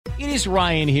It is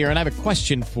Ryan here, and I have a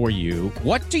question for you.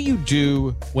 What do you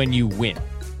do when you win?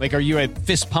 Like, are you a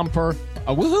fist pumper,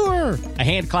 a woohooer, a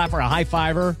hand clapper, a high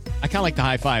fiver? I kind of like the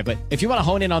high five, but if you want to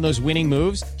hone in on those winning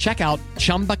moves, check out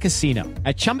Chumba Casino.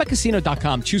 At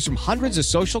ChumbaCasino.com, choose from hundreds of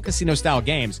social casino style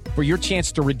games for your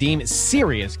chance to redeem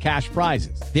serious cash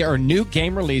prizes. There are new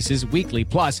game releases weekly,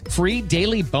 plus free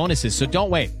daily bonuses. So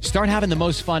don't wait. Start having the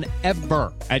most fun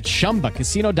ever at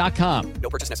ChumbaCasino.com. No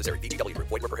purchase necessary. VGW Group.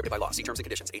 Void where prohibited by law. See terms and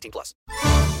conditions. 18+.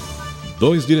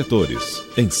 Dois diretores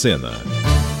em cena.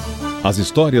 As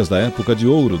histórias da época de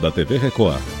ouro da TV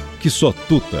Record, que só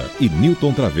Tuta e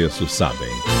Nilton Travesso sabem.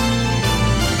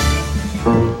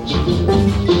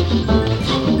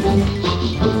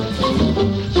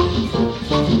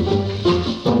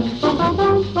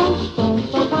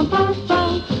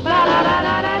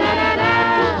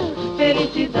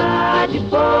 Felicidade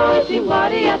foi-se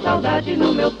embora e a saudade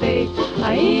no meu peito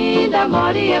ainda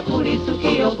mora, e é por isso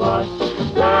que eu gosto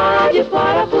lá de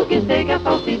fora, porque sei que a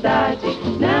falsidade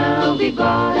não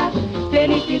vigora.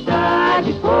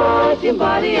 Felicidade foi-se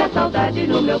embora e a saudade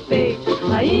no meu peito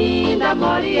ainda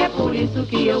mora, e é por isso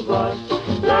que eu gosto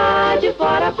lá de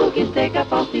fora, porque sei que a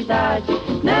falsidade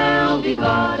não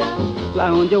vigora.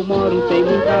 Lá onde eu moro tem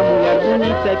muita mulher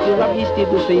bonita, que usa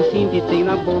vestido sem cinto e tem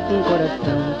na boca um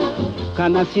coração. Cá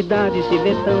na cidade se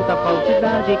vê tanta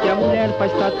falsidade que a mulher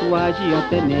faz tatuagem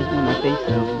até mesmo na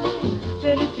feição.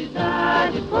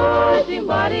 Felicidade foi-se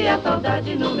embora e a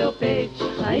saudade no meu peito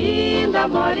ainda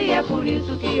mora, e é por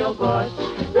isso que eu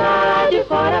gosto lá de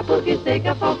fora, porque sei que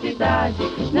a falsidade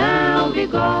não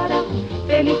vigora.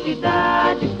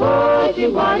 Felicidade foi-se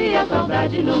embora e a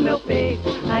saudade no meu peito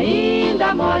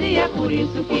ainda mora, e é por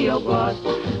isso que eu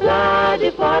gosto lá de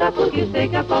fora, porque sei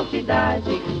que a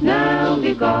falsidade não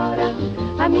vigora.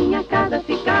 A minha casa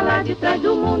fica lá de trás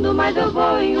do mundo, mas eu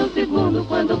vou em um segundo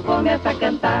quando começa a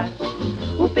cantar.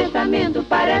 O pensamento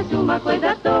parece uma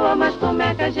coisa à toa, mas como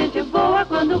é que a gente voa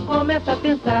quando começa a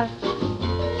pensar?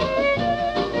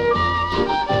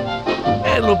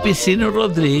 É Lupicínio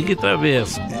Rodrigues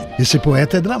Travesso. Esse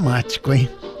poeta é dramático, hein?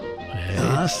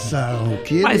 Nossa, o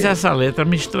que Mas ele... essa letra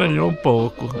me estranhou um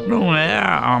pouco. Não é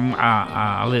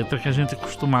a letra que a gente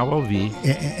costumava ouvir.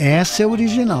 Essa é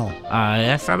original. Ah,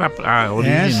 essa era a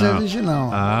original. Essa é original.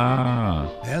 Ah,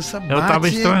 Essa bate... eu tava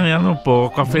estranhando um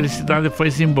pouco. A felicidade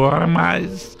foi-se embora,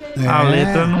 mas a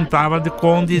letra não tava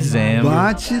condizendo.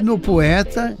 Bate no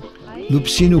poeta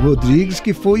Lupicínio Rodrigues,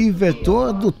 que foi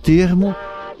inventor do termo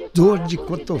dor de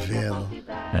cotovelo.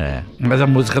 Mas a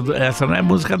música, essa não é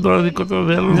música dor de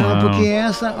cotovelo, não. Não, porque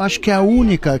essa acho que é a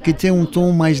única que tem um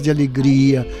tom mais de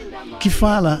alegria, que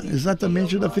fala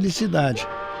exatamente da felicidade.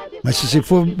 Mas se você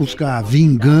for buscar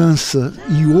vingança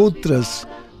e outras,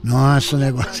 nossa, o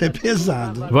negócio é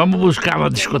pesado. Vamos buscar na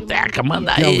discoteca,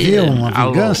 manda aí. Quer ouvir uma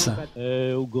vingança?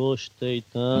 Eu gostei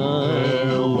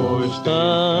tanto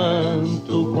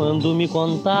quando me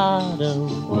contaram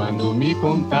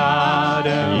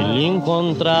e lhe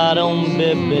encontraram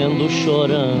bebendo,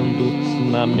 chorando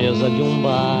na mesa de um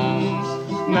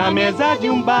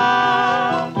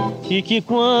bar, e que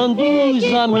quando os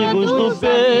amigos do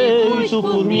peito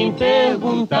por mim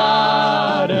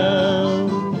perguntaram,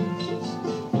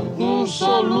 um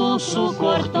soluço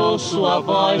cortou sua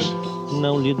voz,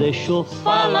 não lhe deixou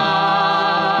falar.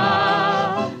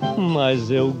 Mas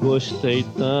eu gostei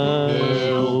tanto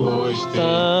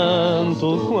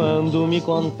quando me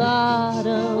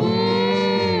contaram,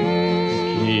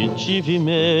 que tive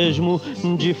mesmo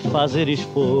de fazer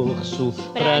esforço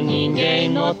pra ninguém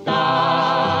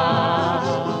notar.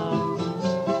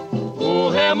 O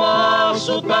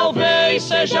remorso talvez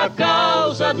seja a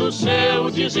causa do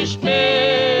seu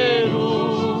desespero.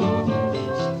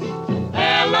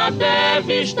 Ela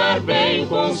deve estar bem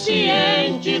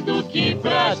consciente do que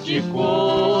praticou.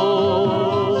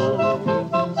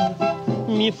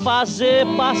 Me fazer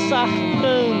passar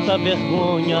tanta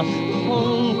vergonha com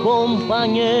um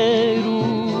companheiro.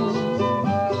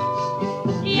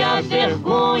 E a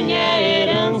vergonha é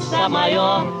herança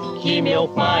maior que meu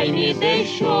pai me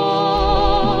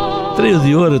deixou. Trio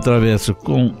de Ouro, Travesso,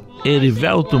 com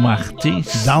Erivelto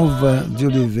Martins, Dalva de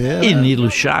Oliveira e Nilo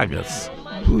Chagas.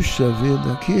 Puxa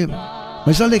vida,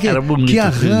 mas olha que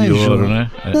arranjo, de ouro, né?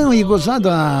 Não, e gozado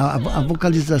a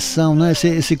vocalização, né?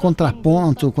 Esse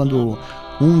contraponto, quando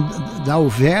um dá o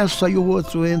verso, aí o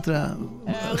outro entra,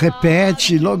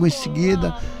 repete logo em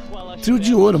seguida. Trio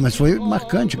de Ouro, mas foi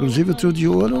marcante, inclusive o Trio de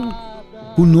Ouro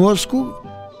conosco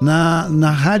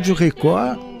na Rádio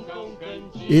Record.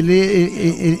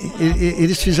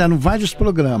 Eles fizeram vários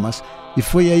programas e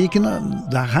foi aí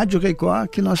da Rádio Record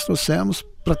que nós trouxemos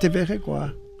para a TV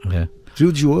Record.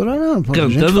 Trio de Ouro era...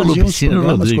 Cantando Lupicínio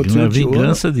Rodrigues, né?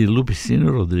 Vingança de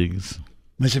Lupicínio Rodrigues.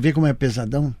 Mas você vê como é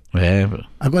pesadão? É.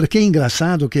 Agora, que é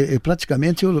engraçado, que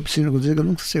praticamente o Lupicínio Rodrigues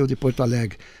nunca saiu de Porto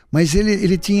Alegre. Mas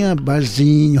ele tinha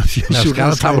barzinho, Os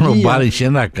caras estavam no bar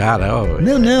enchendo a cara. Ó.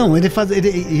 Não, ele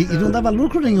não dava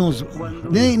lucro nenhum.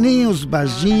 Nem os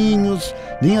barzinhos,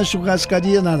 nem a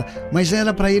churrascaria, nada. Mas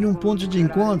era para ele um ponto de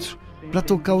encontro, para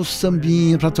tocar o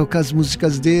sambinha, para tocar as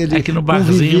músicas dele. É que no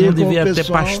barzinho não devia ter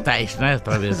pastéis, né,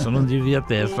 Travesso? Não devia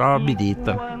ter, só a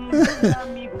birita.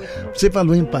 Você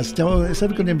falou em pastel,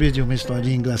 sabe que eu lembrei de uma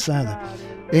historinha engraçada?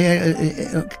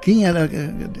 Quem era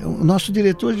o nosso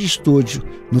diretor de estúdio,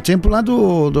 no tempo lá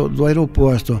do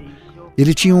aeroporto,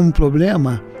 ele tinha um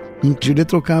problema em que ele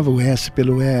trocava o S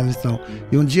pelo L e tal.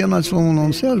 E um dia nós fomos,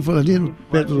 não sei, ele foi ali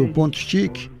perto do Ponto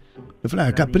Chique. Eu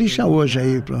falei, capricha hoje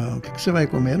aí, o que você vai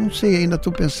comer? Eu não sei, ainda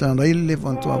estou pensando. Aí ele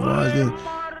levantou a voz dele,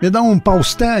 me dá um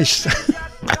paustés.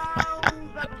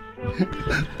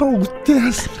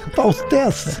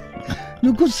 Paustés.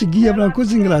 Não conseguia, era uma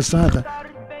coisa engraçada.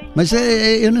 Mas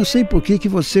eu não sei por que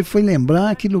você foi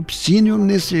lembrar que Lupicínio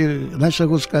na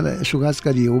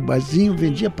churrascaria, o barzinho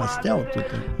vendia pastel?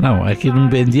 Não, é que não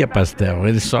vendia pastel,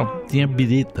 ele só tinha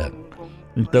birita.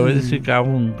 Então eles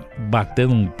ficavam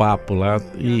batendo um papo lá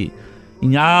e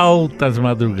em altas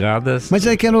madrugadas. Mas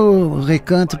é que era o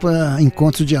recanto para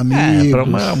encontro de amigos. Para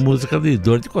uma música de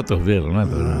dor de cotovelo, né?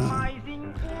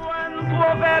 Quando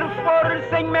houver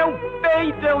força em meu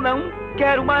peito, eu não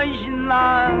quero mais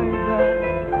nada.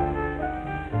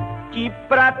 Que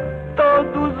pra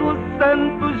todos os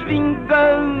santos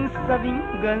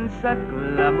vingança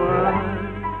clamar.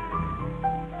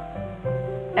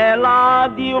 Ela há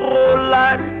de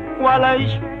rolar qual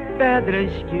as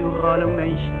pedras que rolam na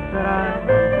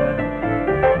estrada,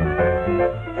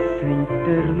 sem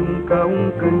ter nunca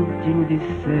um cantinho de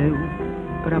céu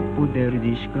pra poder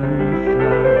descansar.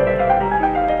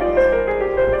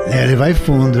 Ele vai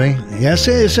fundo, hein?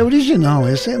 Esse é original.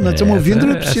 Nós estamos ouvindo o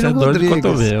Lupicínio Rodrigues. Dor de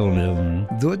cotovelo mesmo.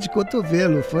 Dor de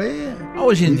cotovelo, foi...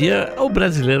 Hoje em dia, o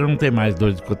brasileiro não tem mais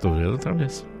dor de cotovelo,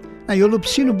 talvez. Aí o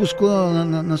Lupicínio buscou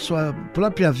na sua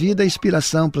própria vida a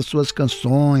inspiração para suas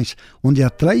canções, onde a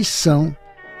traição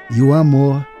e o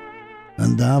amor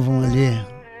andavam ali...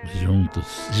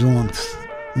 Juntos.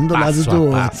 Um do lado do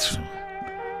outro.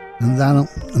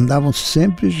 Andavam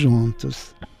sempre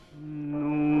juntos.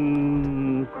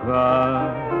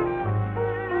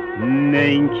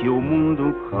 Nem que o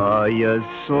mundo caia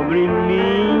sobre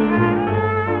mim,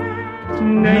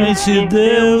 nem se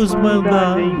Deus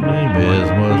mandar, nem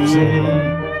mesmo assim.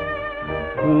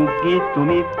 O que tu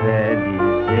me pedes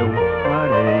eu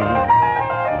farei.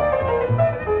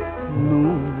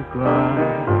 Nunca.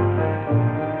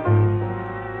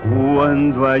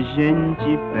 Quando a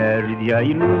gente perde a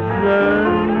ilusão,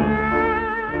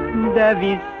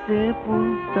 deve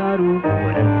sepultar o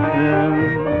coração,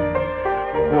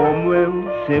 como eu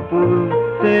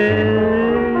sepultei.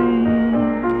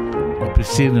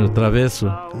 Lupicínio,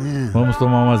 Travesso, vamos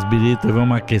tomar umas biritas e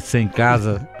vamos aquecer em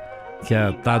casa, que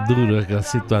tá dura aquela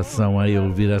situação aí,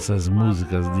 ouvir essas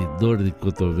músicas de dor de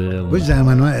cotovelo. Pois é,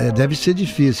 mas deve ser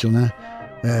difícil, né?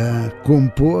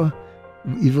 Compor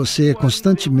e você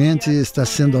constantemente está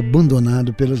sendo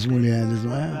abandonado pelas mulheres,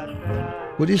 não é?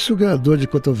 Por isso que a dor de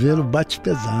cotovelo bate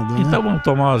pesado, né? Então vamos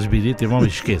tomar umas biritas e vamos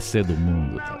esquecer do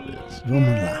mundo, talvez. Vamos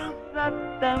lá.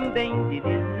 Também de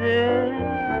dizer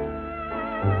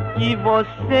que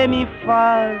você me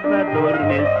faz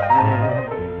adormecer,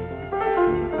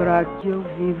 pra que eu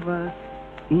viva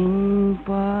em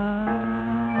paz.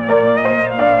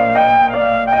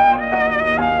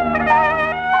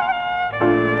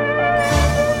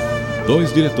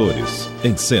 Dois diretores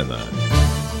em cena.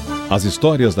 As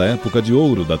histórias da época de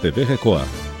ouro da TV Record,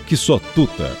 que só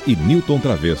Tuta e Nilton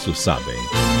Travesso sabem.